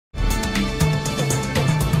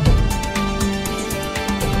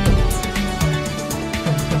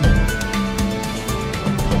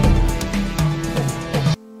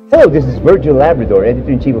Hello, this is Virgil, Labrador,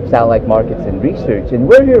 Editor-in-Chief of Satellite Markets and Research, and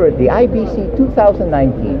we're here at the IBC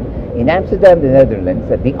 2019 in Amsterdam, the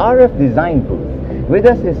Netherlands, at the RF Design booth. With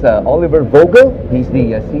us is Oliver Vogel. He's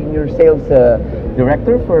the Senior Sales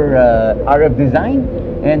Director for RF Design.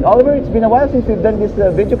 And Oliver, it's been a while since we've done this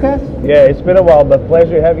videocast. Yeah, it's been a while, but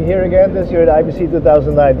pleasure to have you here again this year at IBC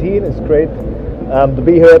 2019. It's great to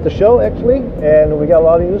be here at the show, actually, and we got a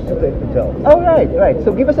lot of news to tell. Oh, right.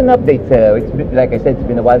 So give us an update. It's been, like I said, it's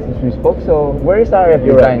been a while since we spoke. So where is RF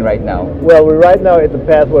Design right now? Well, we're right now at the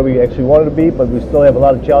path where we actually wanted to be, but we still have a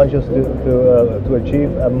lot of challenges to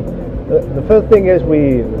achieve. The first thing is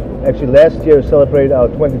we actually last year celebrated our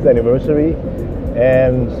 20th anniversary,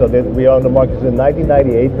 and so that we are on the market since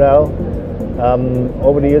 1998 now.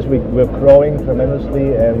 Over the years, we're growing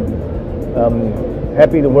tremendously and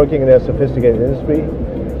happy to working in a sophisticated industry.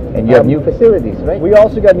 And you have new facilities, right? We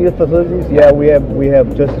also got new facilities. Yeah, we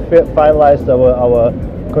have just finalized our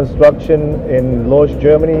construction in Loos,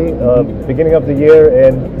 Germany, beginning of the year,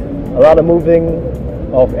 and a lot of moving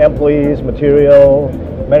of employees, material,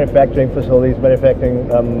 manufacturing facilities, manufacturing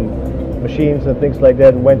machines and things like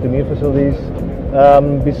that went to new facilities.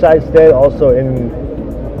 Besides that, also in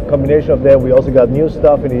combination of that, we also got new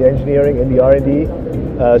stuff in the engineering, in the R&D,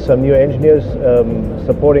 some new engineers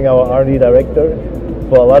supporting our R&D director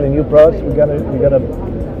for a lot of new products we're gonna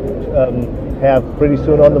have pretty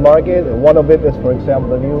soon on the market. One of it is, for example,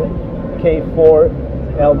 the new K4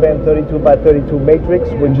 L-band 32 by 32 matrix,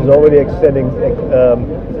 which is already extending,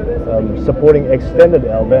 supporting extended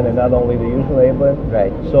L-band and not only the usual L-band.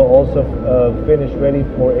 Right. So also finished ready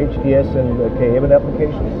for HDS and K-band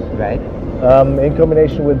applications. Right. In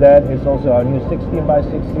combination with that is also our new 16 by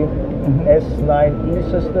 16 S9E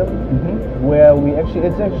system, where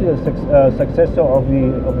it's actually a successor of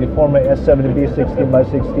the former S7B 16 by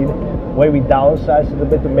 16, where we downsized it a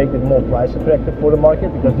bit to make it more price attractive for the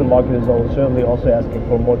market, because the market is certainly also asking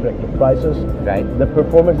for more attractive prices. Right. The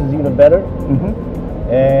performance is even better.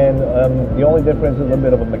 And the only difference is a little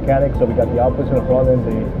bit of a mechanic. So we got the outputs in the front end,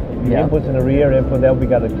 the inputs in the rear, and for that we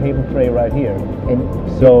got a cable tray right here. And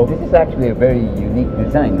so this is actually a very unique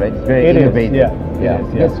design, right? It's very innovative. Yeah.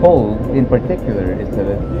 This hole in particular is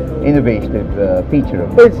an innovative feature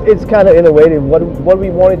of it. It's kind of innovative. What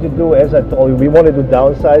we wanted to do, as I told you, we wanted to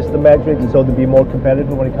downsize the matrix so to be more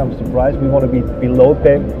competitive when it comes to price. We want to be below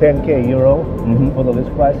 10k euro for the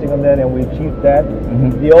list pricing on that, and we achieved that.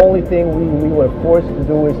 The only thing we were forced to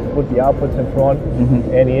do is to put the outputs in front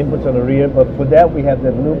and the inputs on the rear, but for that we have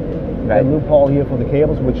that loophole here for the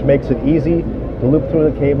cables, which makes it easy to loop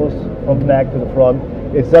through the cables from the back to the front.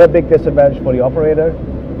 It's not a big disadvantage for the operator.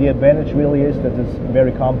 The advantage really is that it's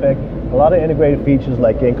very compact. A lot of integrated features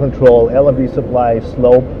like gain control, LMB supply,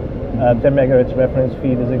 slope, 10 megahertz reference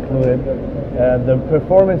feed is included. The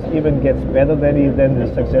performance even gets better than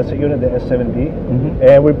the successor unit, the S7B.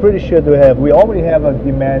 And we're pretty sure we already have a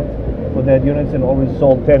demand for that units, and already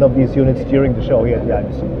sold 10 of these units during the show here at the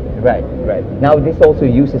IBC. Right. Now this also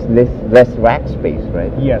uses less rack space,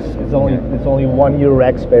 right? Yes, it's only 1 euro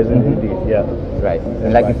rack space indeed. Yeah. Right.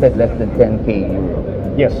 And like you said, less than 10k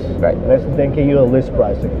euro. Yes. Right. Less than 10k euro list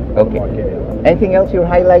pricing. Okay. Anything else you're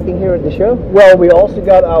highlighting here at the show? Well, we also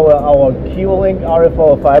got our Q-Link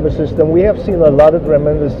RF fiber system. We have seen a lot of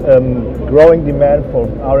tremendous growing demand for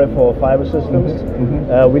RF fiber systems.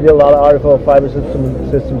 We did a lot of RF fiber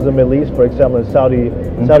systems in the Middle East, for example, in Saudi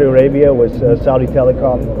Arabia with Saudi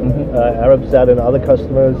Telecom, Arabsat, and other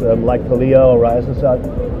customers like Telia or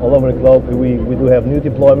Horizonsat all over the globe. We do have new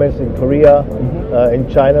deployments in Korea, in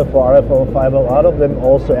China for RF fiber. A lot of them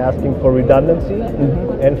also asking for redundancy,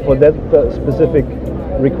 and for that specific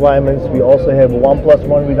requirements, we also have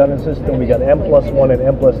 1+1 redundant system. We got M+1 and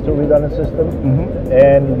M+2 redundant system,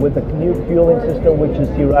 and with the new Q-Link system, which you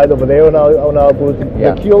see right over there on our booth,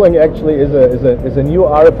 the Q-Link actually is a new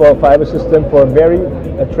RF fiber system for a very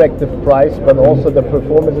attractive price, but also the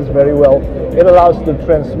performance is very well. It allows to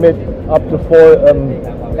transmit up to 4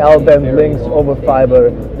 L-band links over fiber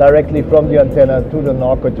directly from the antenna to the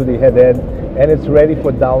NOC or to the head-end, and it's ready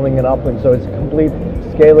for downlink and uplink. So it's a complete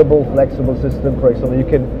scalable, flexible system. For example, you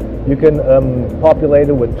can populate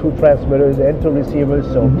it with 2 transmitters and 2 receivers.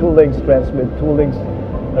 So 2 links transmit, 2 links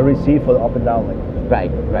receive for the up and downlink.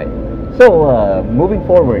 Right. So moving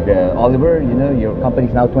forward, Oliver, your company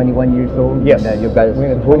is now 21 years old. Yes. And you've got a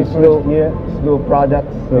slew of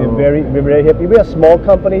products. So We're very happy. We're a small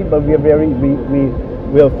company, but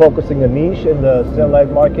we are focusing a niche in the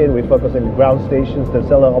satellite market. We're focusing on ground stations, the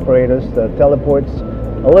cellular operators, the teleports,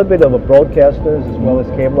 a little bit of broadcasters as well as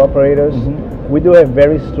cable operators. We do have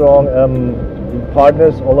very strong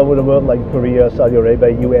partners all over the world, like Korea, Saudi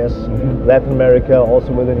Arabia, US, Latin America,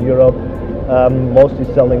 also within Europe. mostly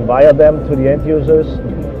selling via them to the end users.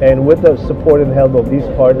 And with the support and help of these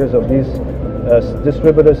partners, of these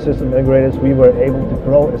distributor system integrators, we were able to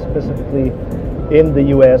grow specifically in the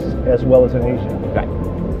US as well as in Asia. Right.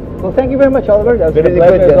 Well, thank you very much, Oliver. That was Really really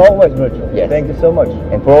pleasure good. as always, Virgil. Yes. Thank you so much.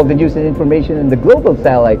 And for all the news and information in the global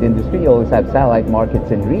satellite industry, you always have satellite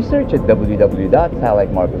markets and research at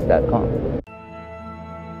www.satellitemarkets.com.